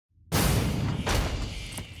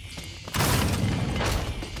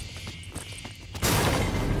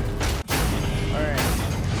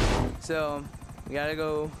So we gotta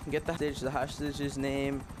go get the hostage. The hostage's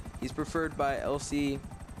name, he's preferred by LC.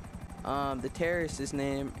 The terrorist's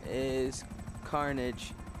name is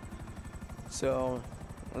Carnage. So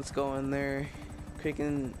let's go in there quick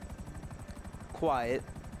and quiet.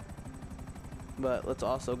 But let's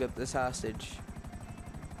also get this hostage.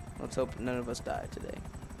 Let's hope none of us die today.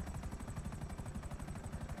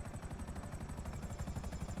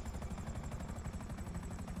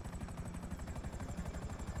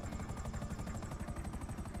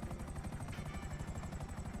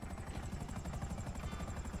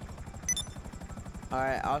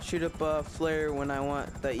 Alright, I'll shoot up a flare when I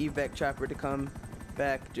want the evac chopper to come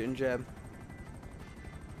back, and Jeb.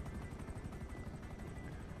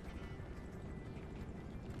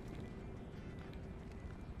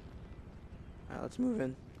 Alright, let's move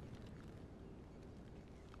in.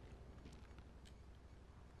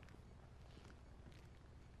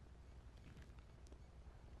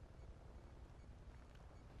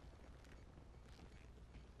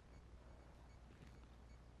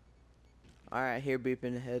 Alright, here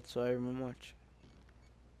beeping ahead so everyone watch.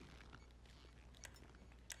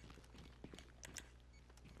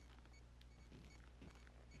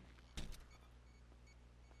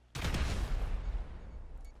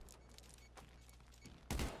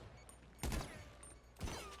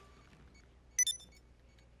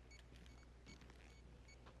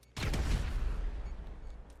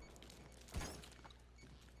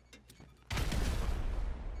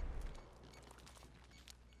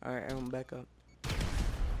 Alright, everyone back up.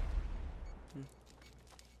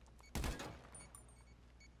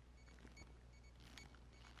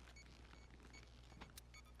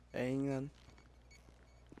 Hang on.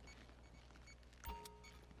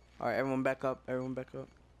 Alright, everyone back up. Everyone back up.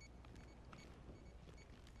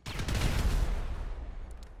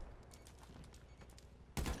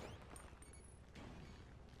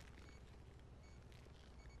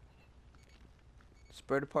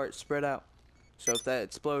 Spread apart, spread out. So if that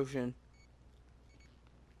explosion.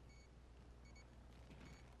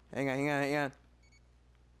 Hang on, hang on, hang on.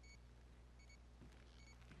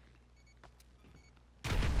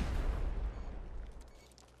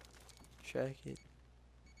 Check it.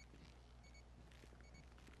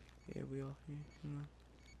 Yeah, we all here.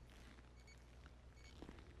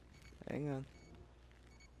 Hang on.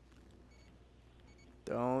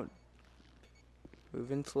 Don't.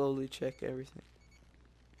 Move in slowly, check everything.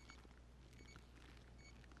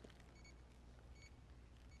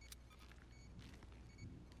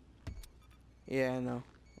 Yeah, I know.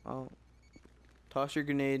 I'll toss your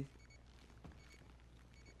grenade.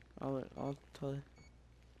 I'll tell you.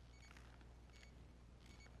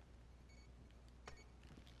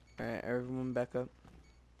 Alright, everyone back up.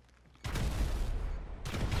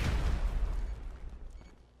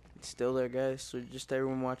 It's still there, guys, so just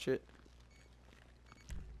everyone watch it.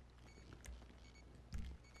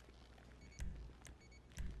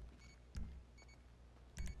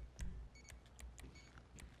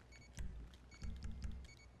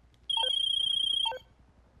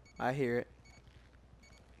 I hear it.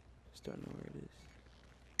 Just don't know where it is.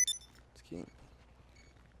 It's king.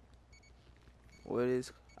 What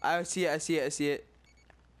is? I see it. I see it. I see it.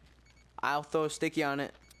 I'll throw a sticky on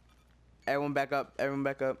it. Everyone back up. Everyone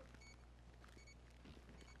back up.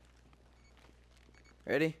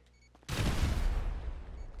 Ready?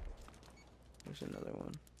 There's another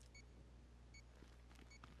one.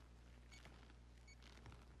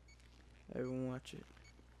 Everyone watch it.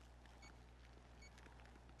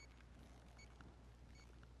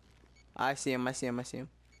 I see him. I see him. I see him.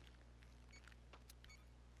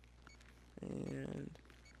 And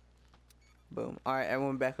boom. Alright,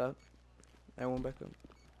 everyone back up. Everyone back up.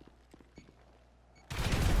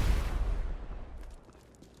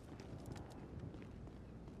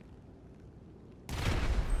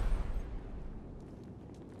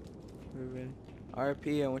 We're ready.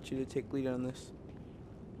 RP, I want you to take lead on this.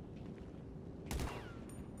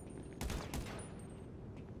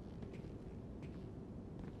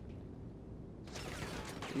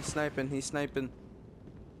 He's sniping. He's sniping.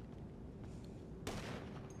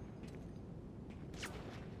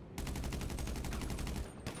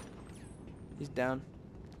 He's down.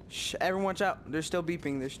 Shh, everyone watch out. They're still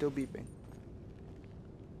beeping. They're still beeping.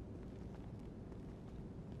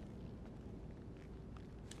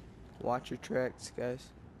 Watch your tracks, guys.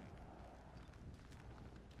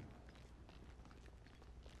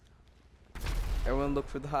 Everyone look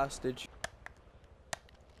for the hostage.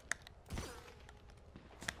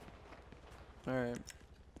 Alright.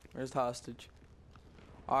 Where's the hostage?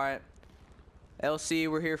 Alright. LC,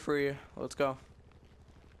 we're here for you. Let's go.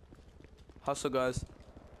 Hustle, guys.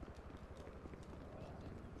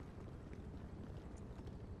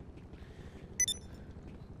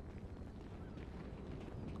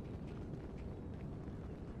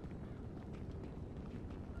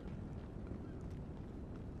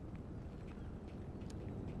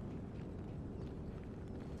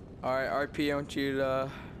 All right, RP, I want you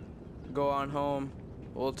to go on home.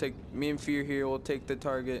 We'll take me and Fear here. We'll take the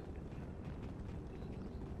target.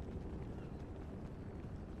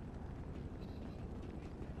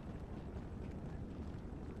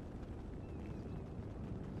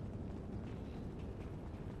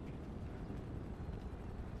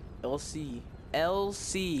 LC.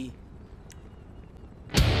 LC.